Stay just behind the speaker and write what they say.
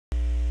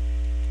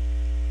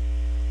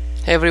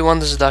Hey everyone,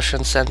 this is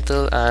Darshan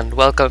Senthil and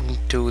welcome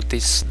to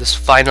this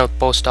final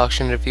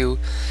post-auction review.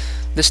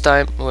 This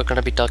time we're going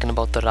to be talking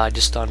about the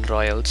Rajasthan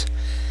Royals.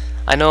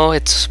 I know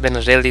it's been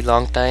a really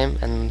long time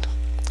and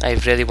I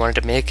really wanted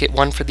to make it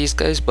one for these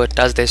guys, but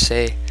as they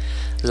say,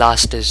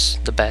 last is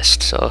the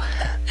best. So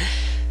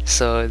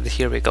so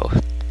here we go.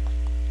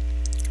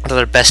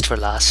 Another best for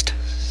last.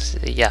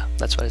 Yeah,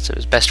 that's what it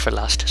says, best for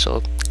last.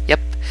 So yep,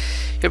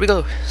 here we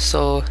go.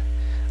 So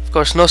of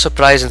course, no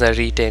surprise in the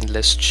retained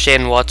list.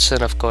 Shane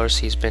Watson, of course,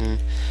 he's been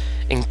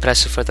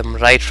impressive for them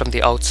right from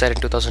the outset in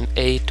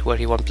 2008, where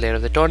he won Player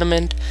of the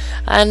Tournament,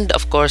 and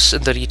of course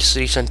in the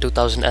recent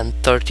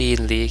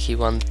 2013 league, he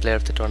won Player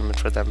of the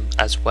Tournament for them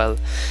as well.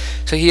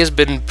 So he has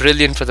been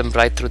brilliant for them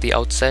right through the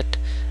outset,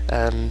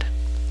 and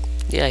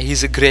yeah,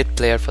 he's a great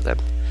player for them.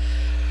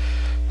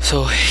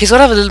 So he's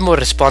gonna have a little more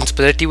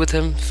responsibility with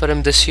him for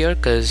him this year,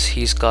 because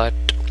he's gonna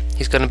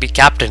be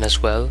captain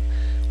as well,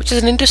 which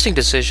is an interesting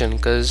decision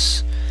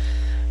because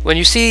when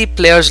you see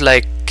players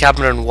like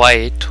Cameron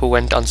White, who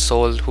went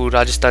unsold, who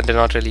Rajasthan did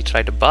not really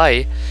try to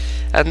buy,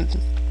 and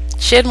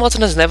Shane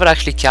Watson has never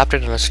actually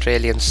captained an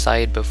Australian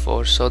side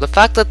before, so the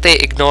fact that they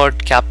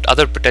ignored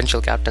other potential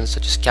captains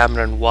such as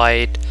Cameron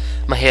White,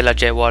 Mahela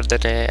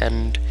Jayawardene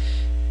and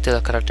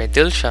Tilakaratne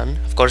Dilshan,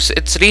 of course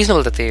it's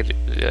reasonable that they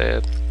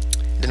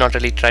did not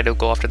really try to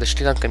go after the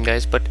Sri Lankan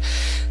guys, but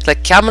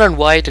like Cameron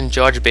White and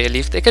George Bailey,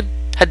 if they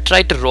had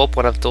tried to rope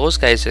one of those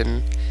guys in,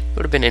 it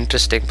would have been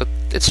interesting. But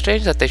it's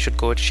strange that they should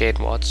go with Shane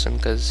Watson,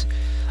 because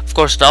of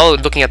course now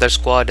looking at their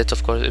squad,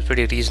 it's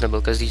pretty reasonable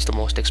because he's the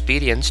most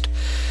experienced,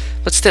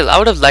 but still I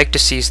would have liked to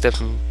see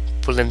them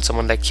pull in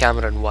someone like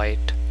Cameron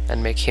White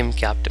and make him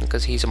captain,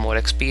 because he's a more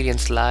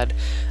experienced lad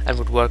and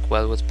would work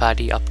well with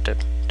Paddy Upton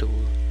to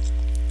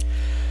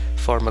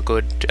form a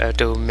good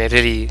to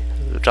really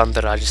run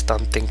the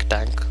Rajasthan think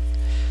tank.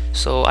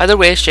 So either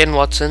way, Shane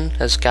Watson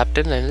as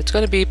captain, and it's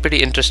going to be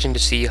pretty interesting to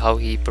see how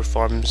he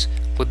performs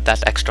with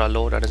that extra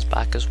load on his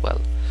back as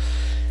well.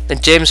 Then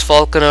James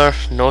Falconer,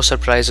 no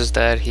surprises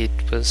there. He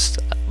was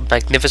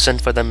magnificent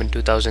for them in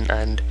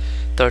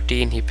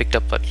 2013. He picked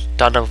up a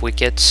ton of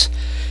wickets.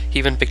 He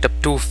even picked up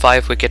 2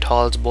 5-wicket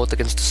hauls, both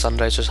against the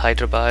Sunrisers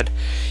Hyderabad.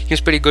 He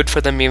was pretty good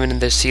for them even in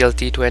their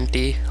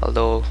CLT20,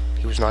 although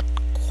he was not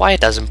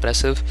quite as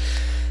impressive,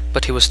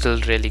 but he was still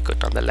really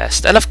good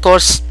nonetheless. And of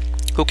course,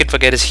 who can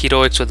forget his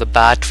heroics with the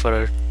bat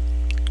for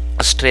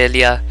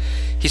Australia?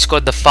 He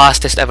scored the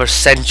fastest ever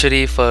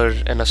century for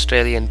an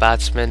Australian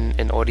batsman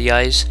in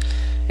ODIs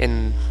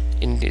in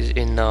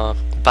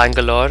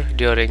Bangalore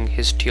during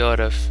his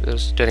tour of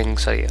during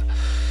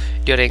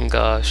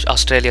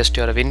Australia's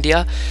tour of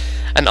India,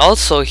 and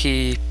also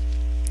he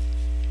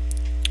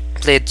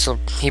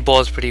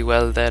bowled pretty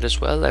well there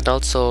as well, and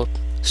also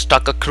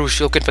struck a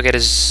crucial. Who can forget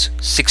his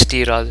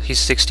 60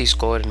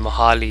 score in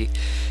Mohali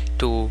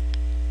to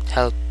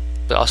help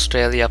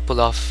Australia pull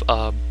off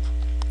a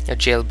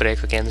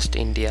jailbreak against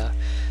India,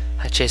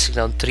 chasing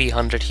down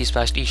 300. He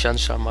smashed Ishant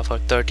Sharma for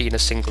 30 in a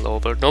single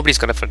over. Nobody's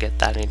gonna forget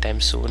that anytime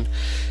soon.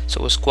 So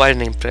it was quite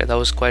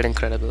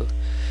incredible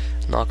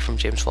knock from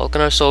James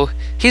Falconer. So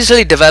he's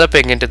really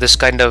developing into this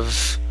kind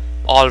of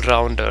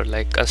all-rounder,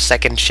 like a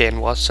second Shane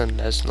Watson,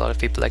 as a lot of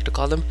people like to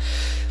call him.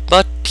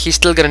 But he's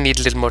still gonna need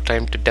a little more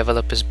time to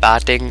develop his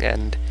batting,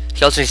 and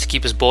he also needs to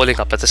keep his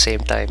bowling up at the same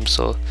time.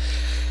 So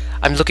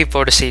I'm looking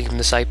forward to seeing him in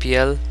this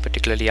IPL,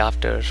 particularly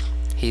after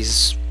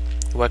he's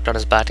worked on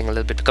his batting a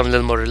little bit, become a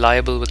little more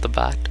reliable with the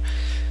bat.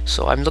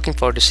 So I'm looking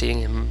forward to seeing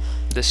him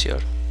this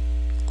year.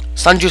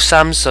 Sanju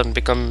Samson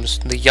becomes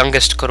the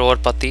youngest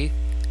crorepati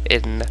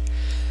in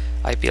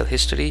IPL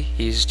history.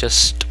 He's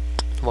just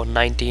about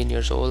 19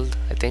 years old,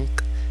 I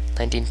think,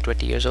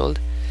 19-20 years old,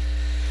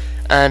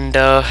 and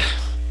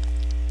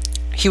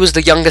he was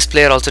the youngest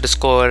player also to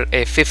score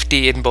a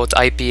 50 in both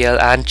IPL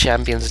and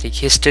Champions League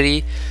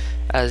history,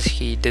 as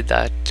he did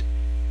that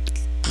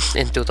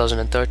in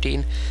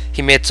 2013.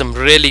 He made some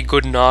really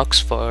good knocks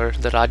for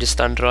the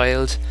Rajasthan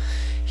Royals.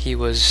 He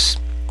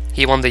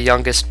won the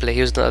youngest play.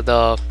 He was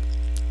the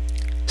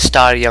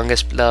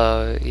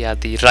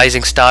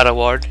Rising Star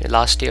Award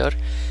last year.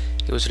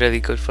 He was really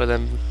good for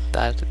them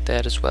there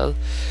as well.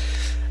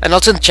 And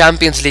also in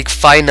Champions League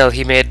final,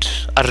 he made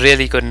a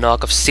really good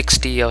knock of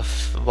 60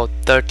 of about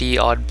 30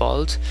 odd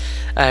balls,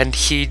 and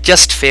he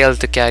just failed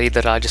to carry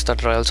the Rajasthan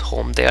Royals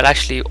home. They are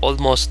actually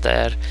almost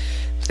there.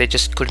 They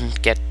just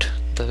couldn't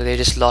they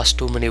just lost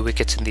too many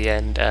wickets in the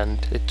end,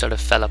 and it sort of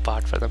fell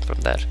apart for them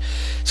from there.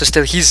 So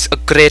still, he's a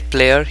great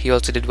player. He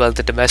also did well at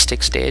the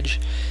domestic stage,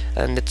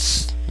 and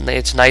it's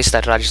nice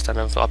that Rajasthan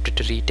have opted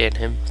to retain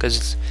him,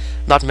 because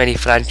not many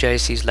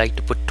franchises like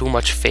to put too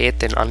much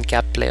faith in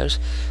uncapped players.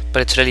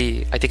 But it's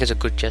really, I think it's a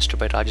good gesture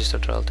by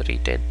Rajasthan Royals to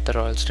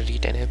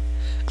retain him.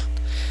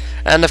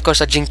 And of course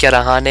Ajinkya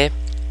Rahane,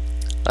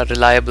 a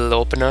reliable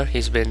opener.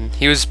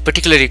 He was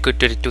particularly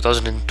good in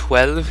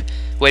 2012,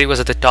 where he was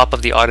at the top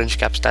of the orange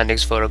cap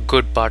standings for a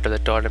good part of the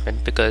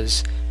tournament,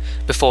 because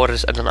before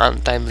an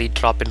untimely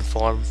drop in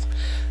form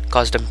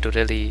caused him to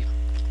really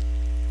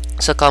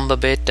succumb a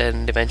bit,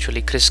 and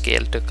eventually Chris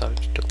Gale took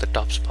the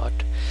top spot.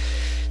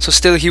 So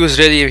still, he was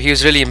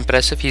really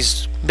impressive.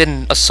 He's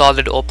been a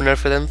solid opener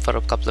for them for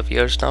a couple of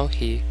years now.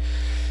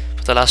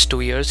 For the last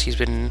 2 years, he's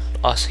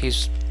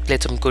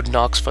played some good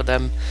knocks for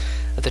them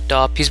at the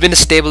top. He's been a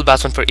stable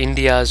batsman for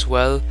India as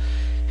well.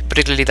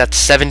 Particularly that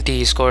 70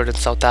 he scored in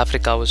South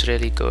Africa was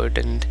really good.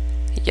 And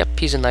yep,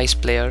 he's a nice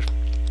player.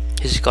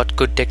 He's got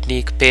good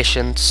technique,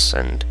 patience,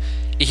 and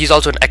he's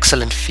also an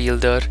excellent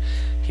fielder.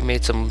 He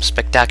made some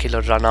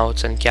spectacular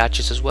runouts and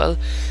catches as well.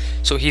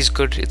 So he's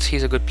good.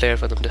 He's a good player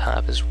for them to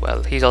have as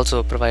well. He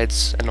also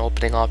provides an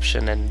opening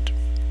option and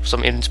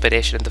some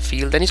inspiration in the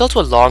field. And he's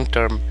also a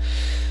long-term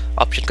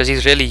option because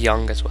he's really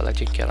young as well,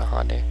 Ajinkya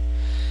Rahane.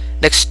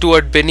 Next,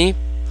 Stuart Binney.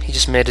 He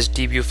just made his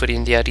debut for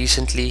India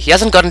recently. He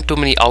hasn't gotten too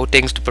many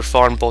outings to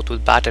perform both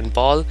with bat and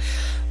ball,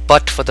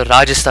 but for the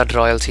Rajasthan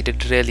Royals he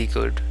did really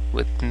good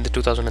in the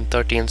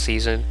 2013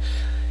 season.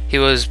 He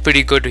was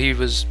pretty good.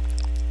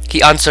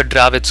 He answered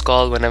Dravid's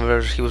call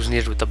whenever he was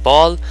needed with the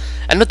ball,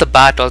 and with the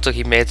bat also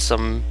he made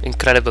some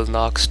incredible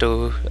knocks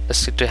to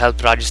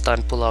help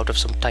Rajasthan pull out of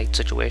some tight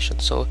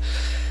situations. So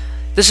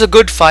this is a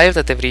good five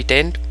that they've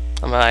retained.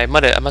 I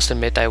must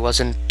admit I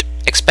wasn't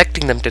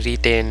expecting them to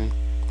retain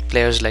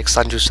players like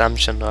Sanju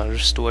Samson or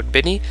Stuart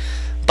Binney,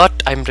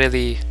 but I'm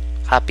really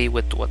happy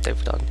with what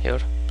they've done here.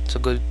 It's a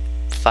good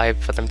five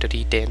for them to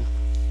retain.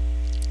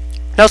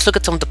 Now let's look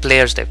at some of the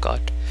players they've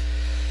got.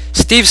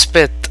 Steve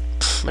Smith,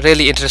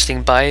 really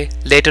interesting buy.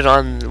 Later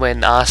on,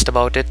 when asked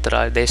about it,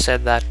 they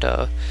said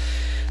that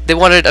they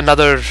wanted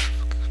another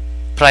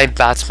prime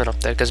batsman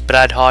up there because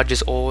Brad Hodge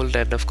is old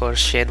and of course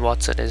Shane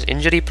Watson is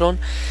injury prone.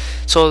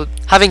 So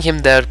having him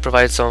there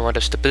provides some amount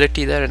of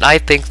stability there, and I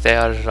think they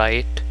are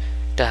right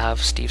to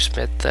have Steve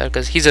Smith there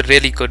because he's a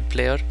really good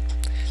player.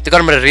 They got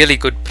him at a really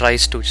good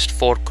price too, just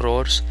 4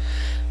 crores,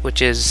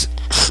 which is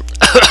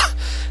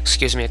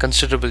excuse me, a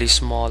considerably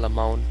small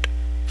amount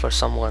for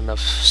someone of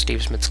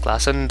Steve Smith's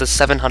class, and the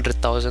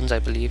 700,000 I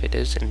believe it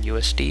is in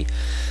USD.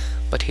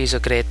 But he's a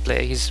great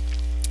player. It's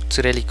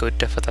really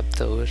good for them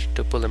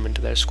to pull him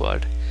into their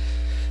squad.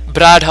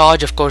 Brad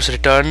Hodge of course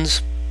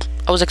returns.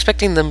 I was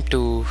expecting them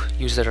to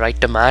use the right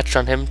to match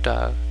on him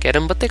to get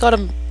him, but they got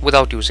him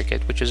without using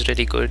it, which is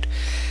really good.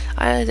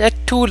 At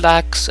 2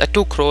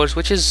 crores,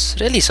 which is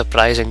really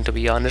surprising to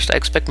be honest. I'd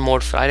expected more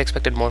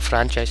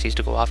franchisees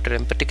to go after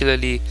him,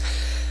 particularly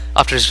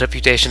after his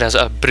reputation as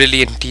a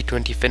brilliant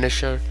T20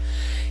 finisher.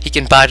 He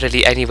can bat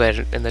really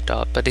anywhere in the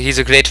top, but he's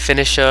a great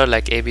finisher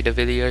like AB de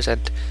Villiers,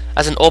 and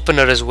as an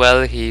opener as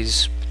well,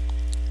 he's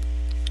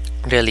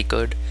really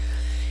good.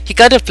 He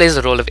kind of plays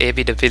the role of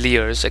AB de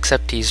Villiers,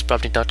 except he's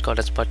probably not got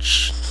as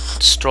much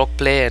stroke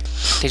play and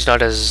he's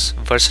not as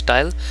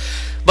versatile,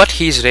 but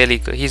he's really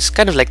good. He's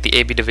kind of like the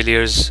AB de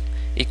Villiers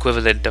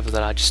equivalent of the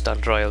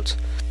Rajasthan Royals.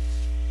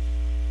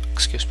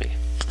 Excuse me.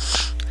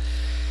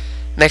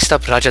 Next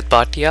up, Rajat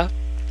Bhatia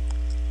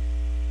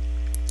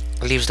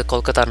leaves the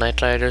Kolkata Knight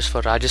Riders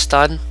for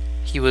Rajasthan.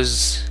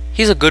 He's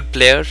a good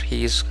player.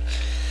 He's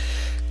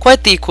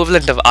quite the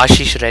equivalent of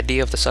Ashish Reddy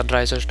of the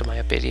Sunrisers to my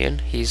opinion.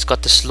 He's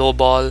got the slow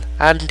ball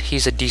and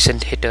he's a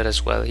decent hitter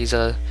as well. He's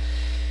not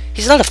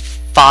a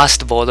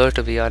fast bowler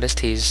to be honest.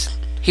 He's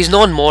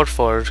known more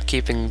for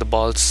keeping the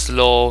ball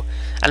slow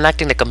and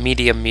acting like a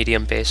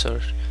medium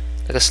pacer,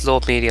 like a slow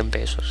medium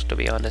pacer to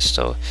be honest.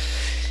 So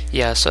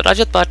yeah, so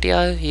Rajat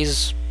Bhatia,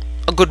 he's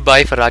a good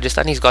buy for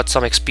Rajasthan. He's got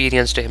some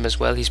experience to him as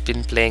well. He's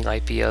been playing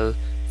IPL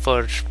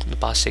for the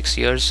past 6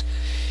 years.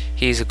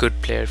 He's a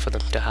good player for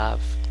them to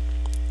have,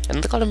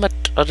 and they got him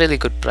at a really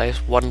good price,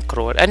 1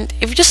 crore. And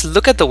if you just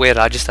look at the way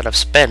Rajasthan have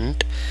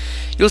spent,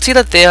 you'll see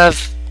that they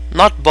have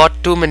not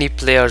bought too many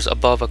players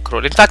above 1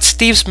 crore. In fact,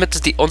 Steve Smith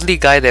is the only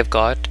guy they've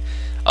got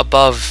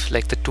above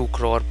like the 2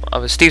 crore.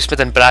 Steve Smith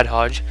and Brad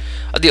Hodge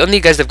are the only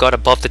guys they've got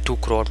above the 2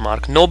 crore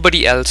mark.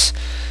 Nobody else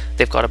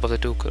they've got above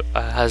the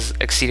has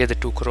exceeded the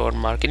 2 crore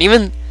mark, and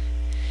they've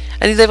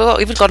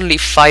even got only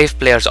 5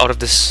 players out of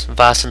this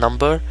vast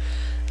number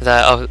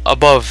that are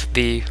above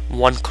the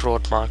 1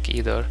 crore mark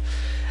either.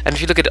 And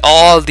if you look at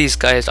all these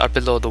guys are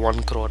below the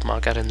 1 crore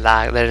mark, they're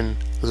in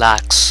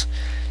lakhs.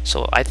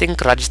 So I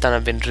think Rajasthan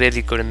have been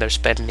really good in their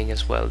spending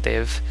as well.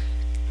 They've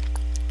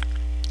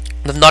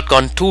not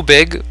gone too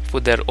big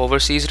with their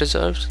overseas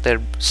reserves, their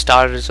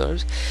star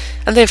reserves,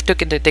 and they've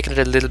taken it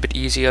a little bit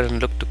easier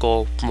and looked to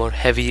go more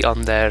heavy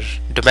on their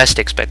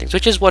domestic spendings,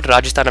 which is what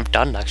Rajasthan have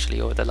done actually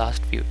over the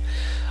last few.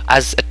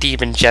 As a team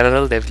in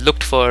general, they've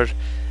looked for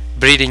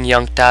breeding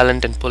young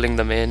talent and pulling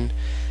them in,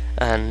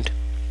 and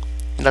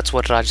that's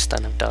what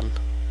Rajasthan have done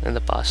in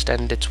the past,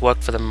 and it's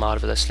worked for them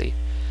marvelously.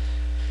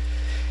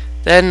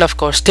 Then of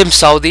course Tim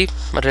Southee,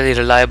 a really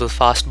reliable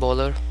fast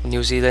bowler,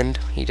 New Zealand.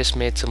 He just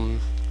made some.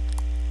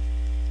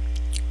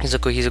 He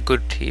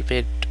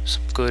made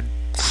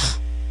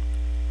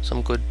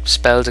some good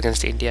spells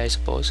against India, I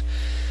suppose.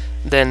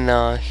 Then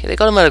they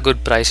got him at a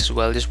good price as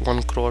well, just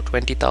 1 crore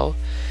 20,000.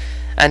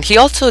 And he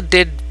also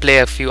did play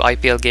a few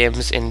IPL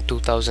games in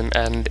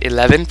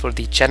 2011 for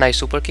the Chennai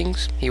Super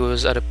Kings. He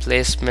was a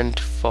replacement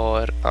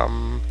for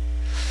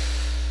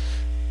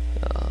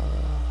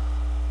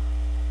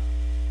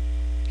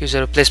He was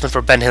a replacement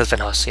for Ben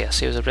Hilfenhaus. Yes,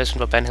 he was a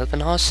replacement for Ben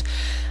Hilfenhaus,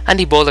 and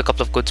he bowled a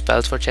couple of good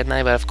spells for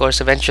Chennai. But of course,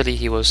 eventually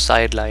he was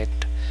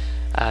sidelined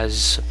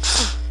as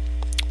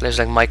players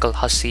like Michael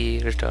Hussey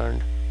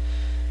returned.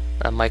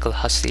 Michael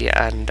Hussey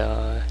and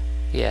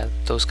yeah,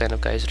 those kind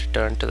of guys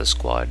returned to the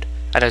squad.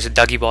 And as a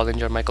Dougie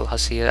Bollinger, Michael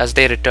Hussey, as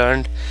they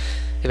returned,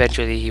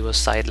 eventually he was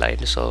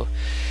sidelined. So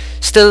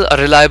still a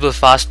reliable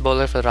fast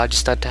bowler for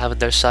Rajasthan to have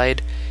at their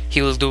side.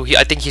 He will do.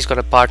 I think he's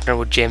going to partner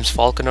with James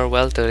Falconer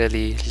well to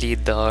really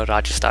lead the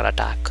Rajasthan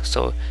attack.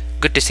 So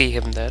good to see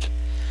him there.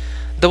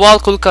 Dawal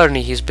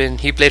Kulkarni,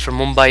 he played for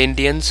Mumbai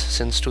Indians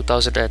since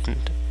 2000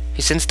 and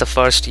since the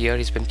first year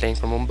he's been playing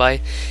for Mumbai.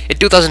 In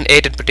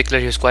 2008 in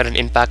particular, he was quite an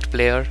impact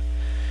player,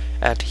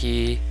 and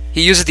he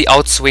uses the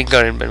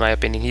outswinger in my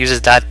opinion. He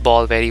uses that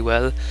ball very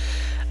well,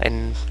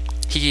 and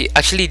he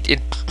actually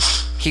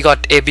he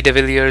got AB de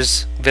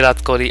Villiers,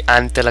 Virat Kohli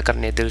and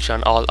Tilakarne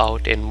Dilshan all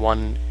out in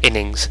one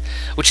innings,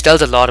 which tells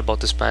a lot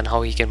about this man,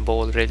 how he can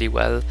bowl really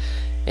well.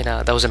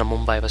 That was in a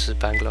Mumbai versus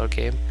Bangalore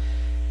game.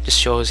 Just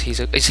shows he's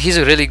a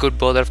really good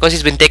bowler. Of course,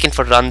 he's been taken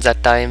for runs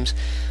at times,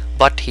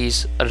 but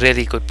he's a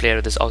really good player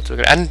with this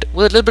outswinger, and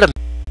with a little bit of.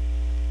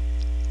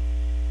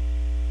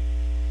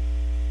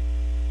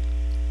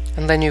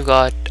 And then you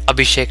got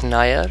Abhishek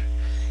Nair.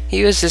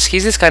 He's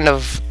this kind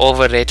of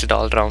overrated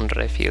all-rounder,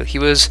 I feel. He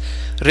was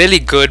really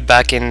good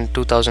back in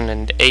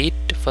 2008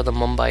 for the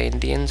Mumbai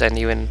Indians, and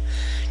even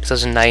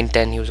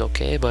 2009-10 he was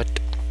okay, but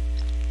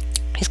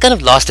he's kind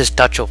of lost his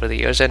touch over the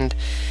years. And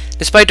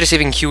despite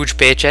receiving huge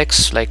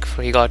paychecks, like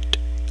he got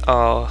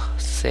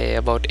say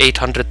about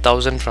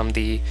 800,000 from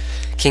the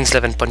Kings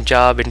 11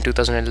 Punjab in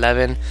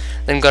 2011,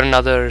 then got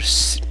another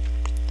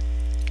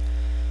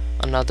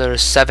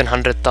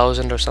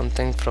 700,000 or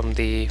something from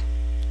the,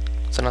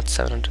 so not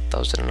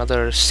 700,000,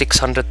 another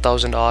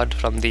 600,000 odd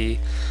from the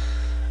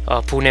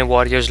Pune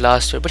Warriors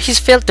last year. But he's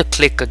failed to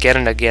click again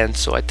and again,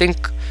 so I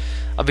think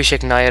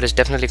Abhishek Nair is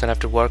definitely going to have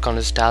to work on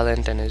his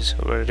talent and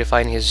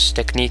refine his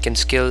technique and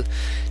skill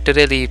to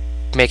really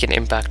make an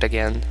impact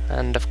again.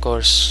 And of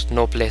course,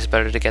 no place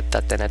better to get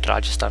that than at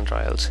Rajasthan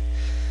Royals.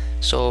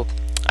 So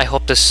I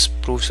hope this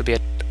proves to be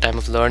a time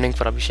of learning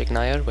for Abhishek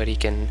Nair, where he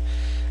can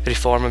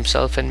reform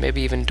himself and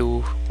maybe even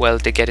do well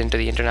to get into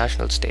the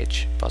international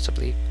stage,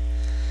 possibly.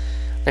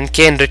 Then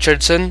Kane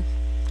Richardson,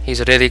 he's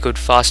a really good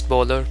fast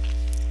bowler.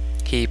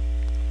 He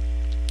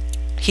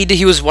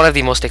was one of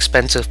the most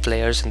expensive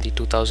players in the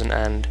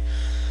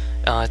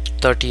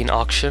 2013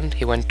 auction.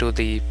 He went to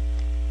the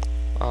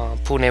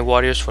Pune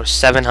Warriors for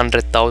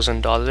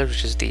 $700,000,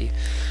 which is the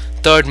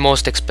third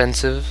most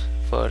expensive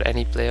for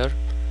any player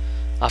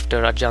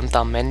after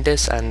Ajanta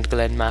Mendes and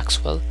Glenn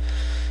Maxwell.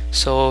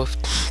 So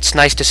it's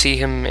nice to see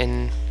him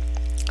in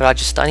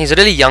Rajasthan. He's a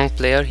really young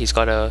player. He's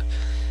got a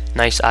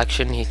nice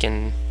action. He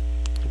can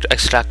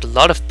extract a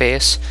lot of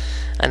pace,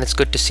 and it's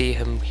good to see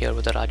him here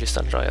with the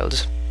Rajasthan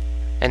Royals.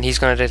 And he's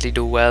going to really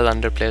do well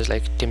under players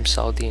like Tim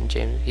Southee and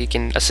James. He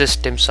can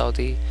assist Tim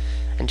Southee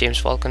and James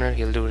Falconer.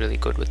 He'll do really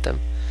good with them.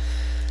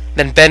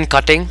 Then Ben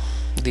Cutting,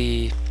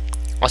 the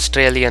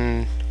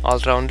Australian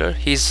all-rounder.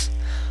 He's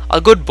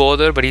a good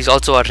bowler, but he's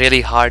also a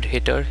really hard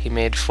hitter. He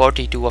made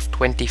 42 of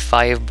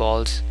 25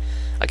 balls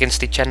against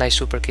the Chennai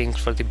Super Kings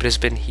for the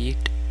Brisbane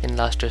Heat in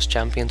last year's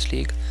Champions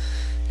League.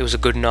 It was a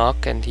good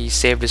knock, and he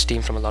saved his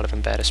team from a lot of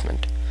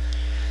embarrassment.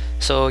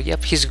 So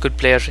yep, he's a good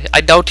player.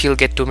 I doubt he'll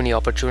get too many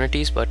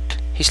opportunities, but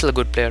he's still a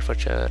good player for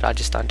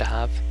Rajasthan to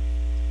have.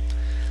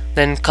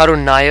 Then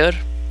Karun Nair,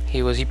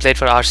 he played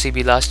for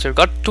RCB last year,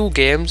 got 2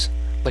 games,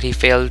 but he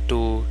failed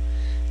to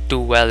do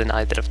well in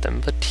either of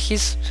them. But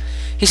he's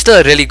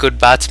still a really good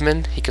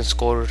batsman. He can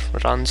score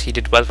runs. He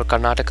did well for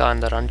Karnataka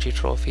and the Ranji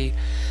Trophy.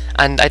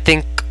 And I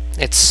think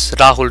it's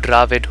Rahul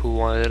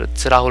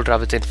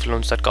Dravid's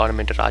influence that got him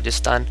into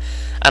Rajasthan.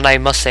 And I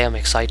must say I'm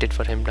excited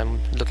for him.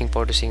 I'm looking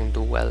forward to seeing him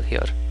do well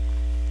here.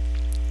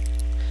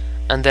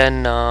 And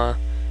then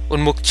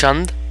Unmukh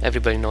Chand,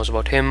 everybody knows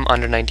about him,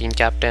 under-19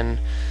 captain,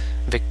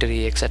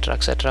 victory, etc,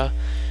 etc.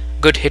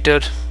 Good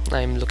hitter.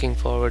 I'm looking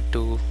forward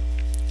to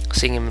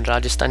seeing him in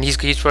Rajasthan. He's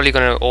probably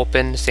going to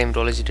open the same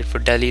role as he did for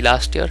Delhi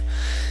last year,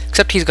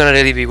 except he's going to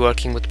really be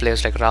working with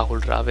players like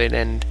Rahul Dravid,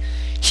 and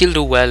he'll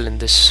do well in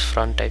this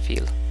front, I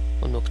feel.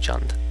 Unmukh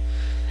Chand.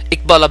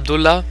 Iqbal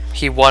Abdullah,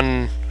 he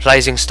won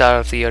Rising Star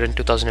of the Year in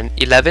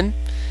 2011.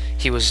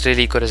 He was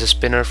really good as a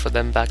spinner for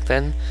them back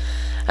then,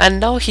 and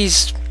now he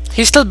was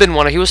still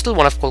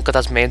one of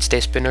Kolkata's mainstay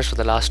spinners for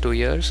the last 2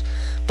 years,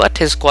 but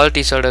his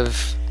quality sort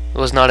of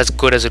was not as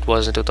good as it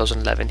was in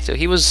 2011. So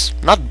he was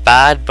not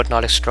bad, but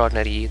not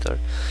extraordinary either.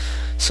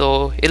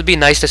 So it'll be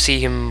nice to see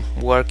him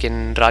work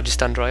in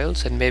Rajasthan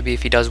Royals, and maybe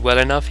if he does well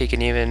enough, he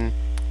can even,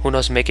 who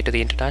knows, make it to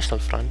the international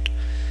front.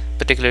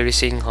 Particularly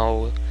seeing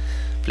how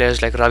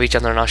players like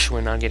Ravichandran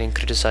Ashwin are getting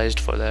criticized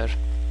for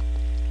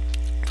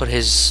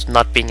his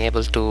not being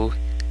able to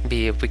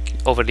be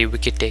overly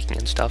wicket taking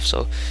and stuff.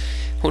 So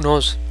who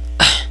knows.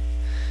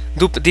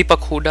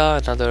 Deepak Hooda,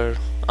 another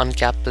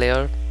uncapped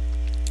player,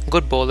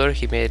 good bowler.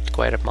 He made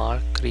quite a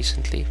mark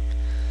recently.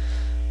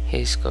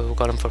 He's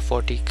got him for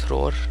 40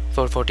 crore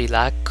for 40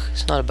 lakh.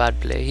 It's not a bad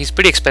play. He's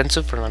pretty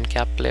expensive for an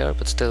uncapped player,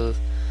 but still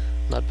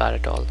not bad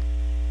at all.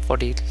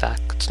 40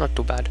 lakh, it's not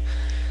too bad.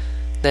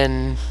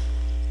 Then,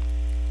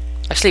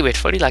 actually wait,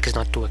 40 lakh is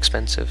not too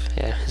expensive.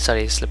 Yeah,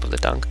 sorry, slip of the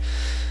tongue.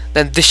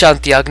 Then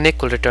Dishant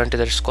Yagnik will return to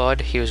their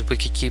squad. He was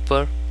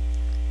wicketkeeper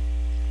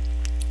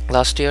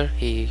last year.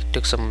 He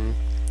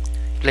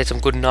played some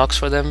good knocks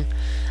for them,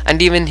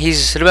 and even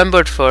he's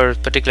remembered for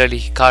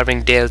particularly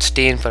carving Dale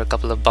Steyn for a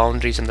couple of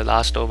boundaries in the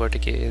last over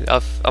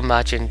of a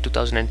match in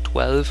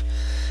 2012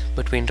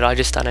 between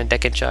Rajasthan and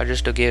Deccan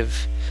Chargers to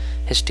give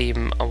his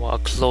team a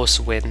close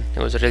win. It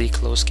was a really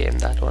close game,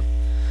 that one.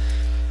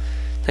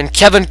 Then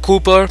Kevin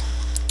Cooper,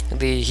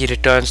 he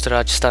returns to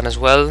Rajasthan as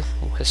well,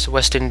 his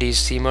West Indies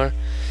seamer.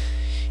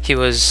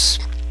 He's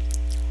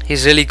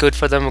really good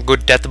for them, a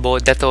good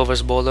death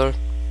overs bowler.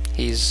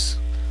 He's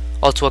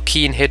also a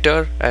keen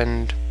hitter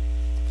and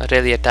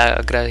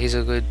he's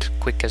a good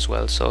quick as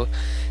well. So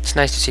it's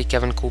nice to see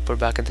Kevin Cooper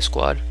back in the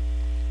squad.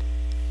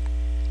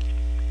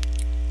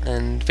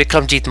 And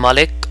Vikramjit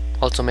Malik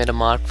also made a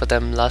mark for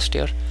them last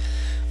year.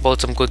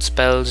 Both some good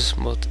spells,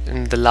 both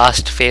in the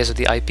last phase of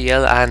the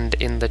IPL and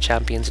in the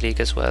Champions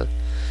League as well.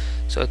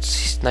 So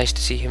it's nice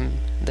to see him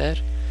there.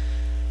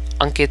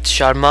 Ankit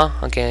Sharma,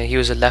 again, he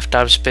was a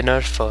left-arm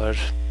spinner for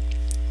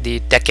the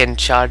Deccan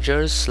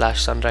Chargers /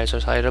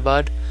 Sunrisers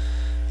Hyderabad,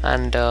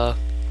 and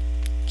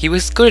he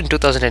was good in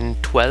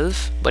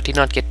 2012, but he did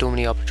not get too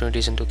many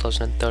opportunities in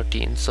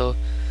 2013. So,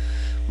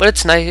 but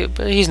it's nice.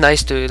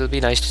 It'll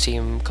be nice to see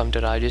him come to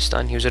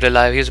Rajasthan. He was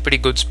a pretty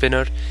good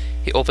spinner.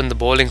 He opened the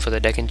bowling for the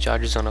Deccan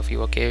Chargers on a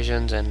few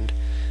occasions and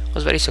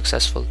was very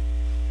successful.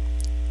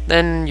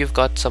 Then you've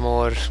got some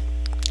more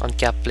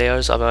uncapped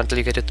players until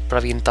you get to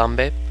Praveen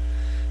Tambe,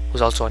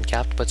 who's also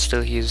uncapped, but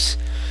still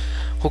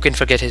who can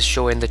forget his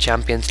show in the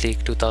Champions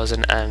League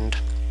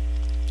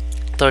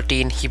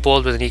 2013. He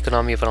bowled with an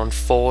economy of around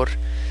 4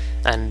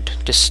 and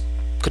just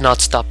could not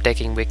stop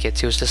taking wickets.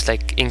 He was just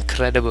like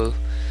incredible.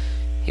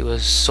 He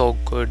was so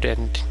good,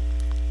 and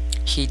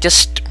he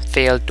just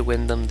failed to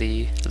win them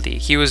the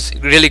league. He was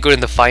really good in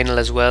the final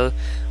as well,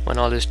 when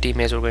all his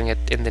teammates were going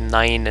in the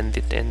 9s and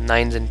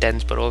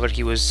 10s per over.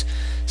 He was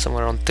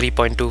somewhere around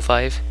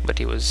 3.25, but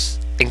he was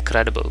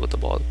incredible with the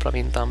ball,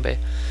 Praveen Tambe,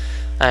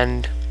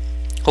 and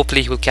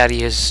hopefully he will carry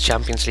his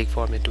Champions League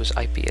form into the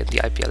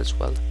IPL as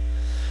well.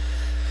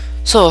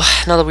 So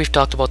now that we've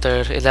talked about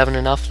their 11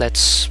 enough,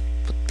 let's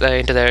put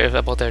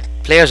about their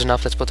players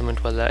enough. Let's put them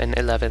into in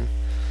 11.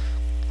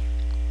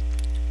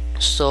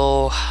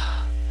 So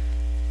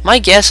my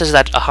guess is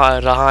that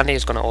Rahane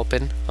is going to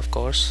open, of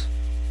course,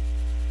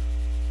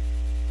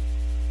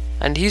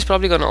 and he's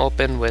probably going to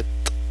open with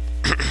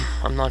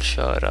I'm not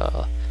sure.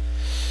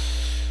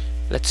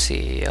 Let's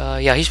see.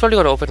 Yeah, he's probably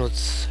going to open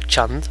with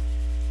Chand.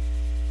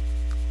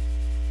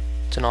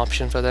 It's an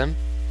option for them.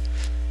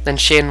 Then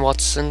Shane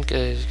Watson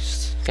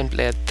can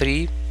play at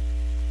 3.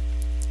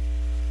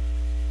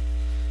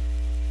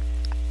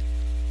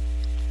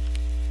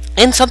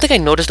 And something I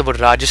noticed about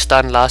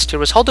Rajasthan last year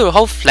was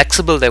how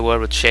flexible they were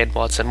with Shane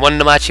Watson. One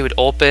match he would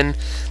open,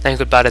 then he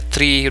could bat at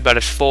 3, he would bat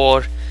at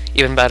 4,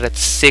 even bat at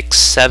 6,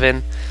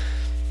 7.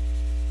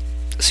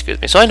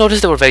 Excuse me. So I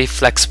noticed they were very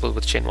flexible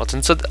with Shane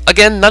Watson. So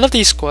again, none of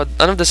this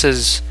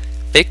is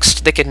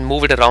fixed. They can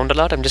move it around a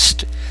lot. I'm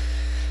just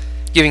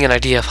giving an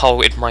idea of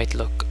how it might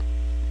look.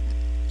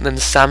 Then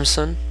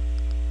Samson,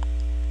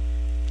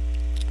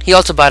 he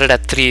also batted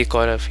at 3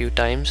 quite a few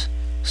times.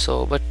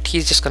 So, but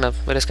we're just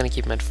gonna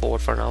keep him at 4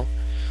 for now.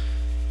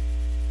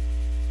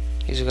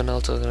 He's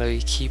also gonna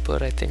be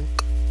keeper, I think.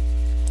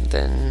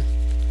 Then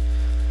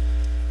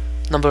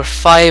number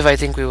 5, I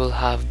think we will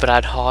have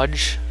Brad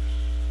Hodge.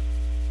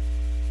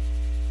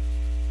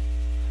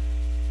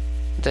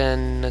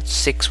 Then at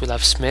 6 we'll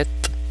have Smith,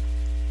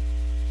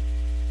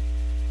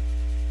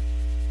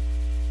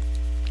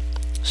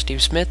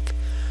 Steve Smith.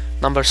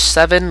 Number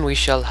 7 we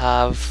shall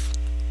have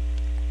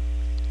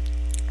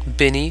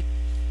Binny.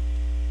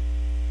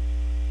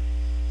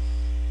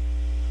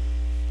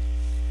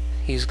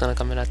 He's gonna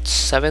come in at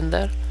 7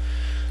 there.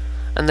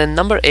 And then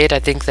number 8, I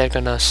think they're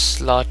gonna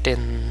slot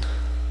in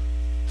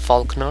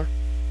Faulkner.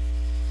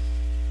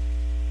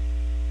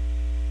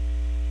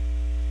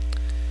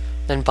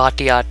 Then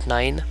Bhatia at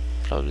 9,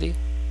 probably.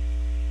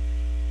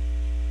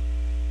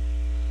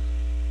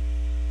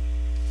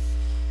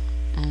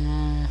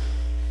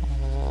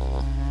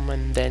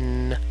 And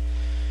then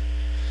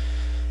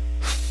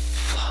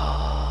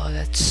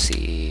let's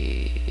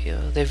see,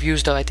 they've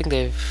used I think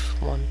they've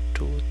 1,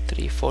 2,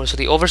 3, 4, so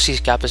the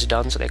overseas cap is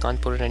done, so they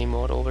can't put in any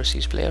more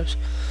overseas players.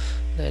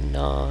 Then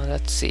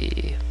let's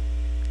see,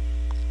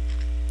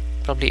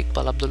 probably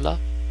Iqbal Abdullah.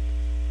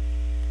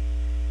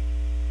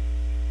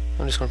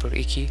 I'm just going to put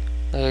Iki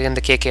in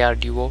the KKR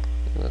duo,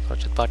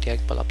 Bhatia,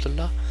 Iqbal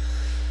Abdullah.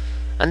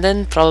 And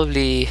then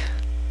probably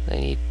they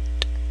need,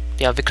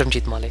 yeah,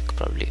 Vikramjit Malik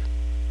probably.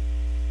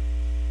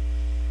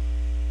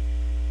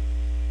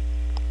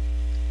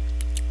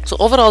 So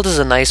overall this is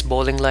a nice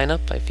bowling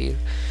lineup, I feel.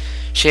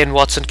 Shane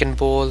Watson can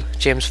bowl,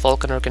 James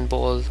Faulkner can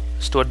bowl,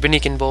 Stuart Binney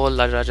can bowl,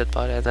 Rajat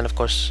Parya, and then of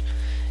course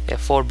yeah,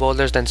 4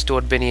 bowlers, then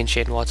Stuart Binney and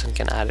Shane Watson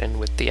can add in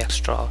with the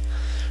extra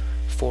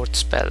fourth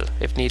spell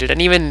if needed,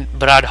 and even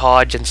Brad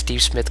Hodge and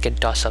Steve Smith can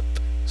toss up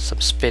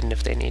some spin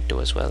if they need to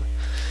as well.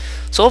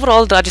 So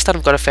overall, Rajasthan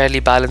have got a fairly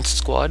balanced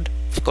squad.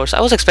 Of course, I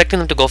was expecting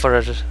them to go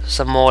for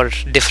some more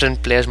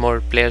different players,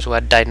 more players who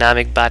had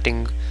dynamic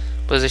batting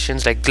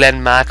positions, like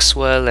Glenn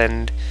Maxwell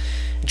and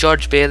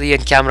George Bailey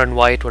and Cameron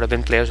White would have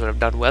been players who would have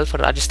done well for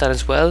Rajasthan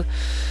as well.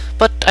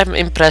 But I'm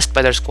impressed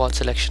by their squad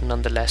selection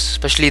nonetheless,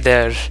 especially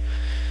their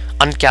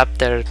uncapped,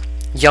 their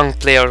young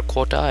player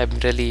quota. I'm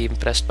really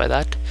impressed by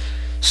that.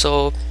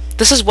 So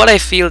this is what I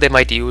feel they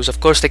might use. Of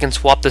course, they can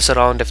swap this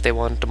around if they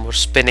want a more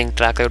spinning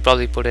track. They would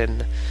probably put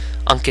in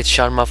Ankit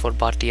Sharma for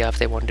Bhatia if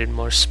they wanted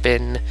more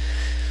spin,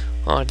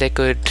 or they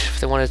could, if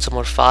they wanted some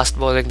more fast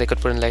bowling, they could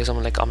put in like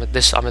someone like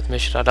Amit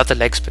Mishra, not the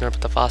leg spinner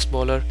but the fast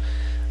bowler,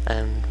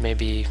 and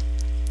maybe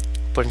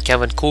put in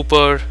Kevin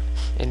Cooper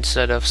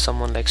instead of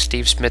someone like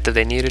Steve Smith if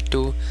they needed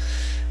to.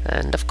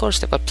 And of course,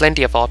 they've got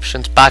plenty of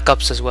options,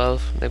 backups as well.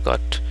 They've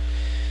got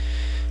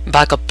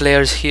backup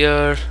players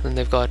here, and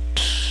they've got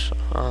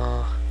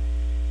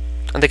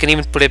and they can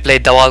even play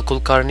Dawal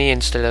Kulkarni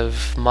instead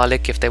of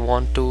Malik if they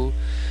want to.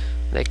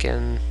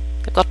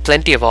 They've got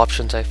plenty of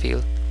options, I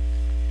feel.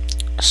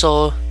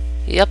 So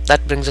yep,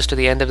 that brings us to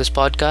the end of this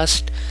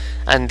podcast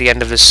and the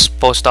end of this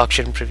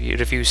post-auction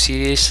review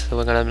series.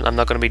 So I'm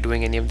not gonna be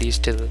doing any of these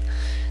till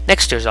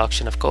next year's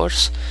auction, of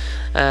course.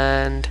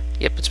 And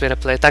yep, it's been a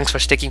pleasure. Thanks for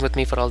sticking with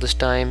me for all this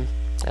time,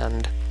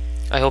 and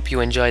I hope you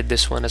enjoyed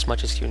this one as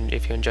much as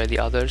if you enjoyed the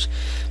others.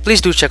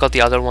 Please do check out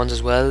the other ones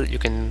as well. You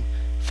can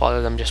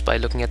follow them just by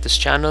looking at this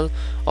channel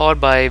or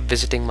by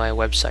visiting my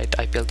website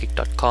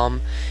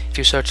iplgeek.com. If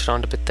you search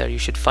around a bit there, you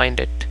should find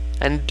it.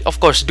 And of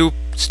course, do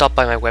stop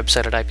by my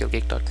website at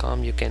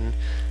iplgeek.com.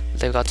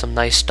 They've got some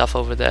nice stuff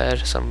over there,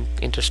 some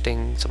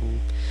interesting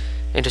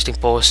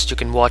posts. You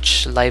can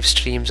watch live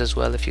streams as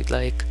well if you'd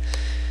like.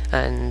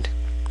 And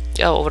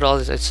yeah, overall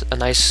it's a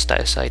nice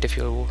site if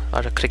you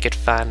are a cricket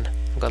fan.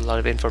 I've got a lot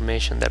of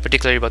information there,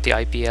 particularly about the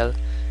IPL,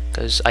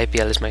 because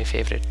IPL is my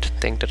favorite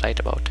thing to write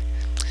about.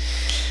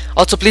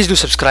 Also, please do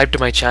subscribe to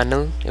my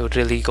channel. It would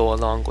really go a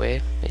long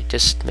way. It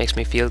just makes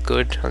me feel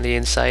good on the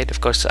inside.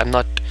 Of course, I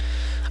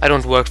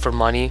don't work for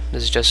money.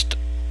 This is just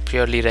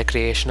purely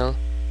recreational,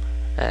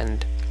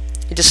 and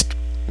it just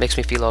makes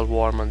me feel all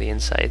warm on the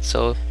inside.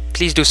 So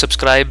please do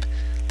subscribe.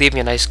 Leave me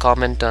a nice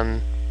comment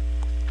on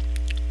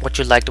what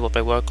you liked about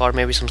my work, or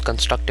maybe some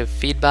constructive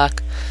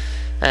feedback.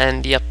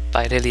 And yep,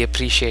 I really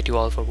appreciate you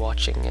all for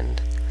watching, and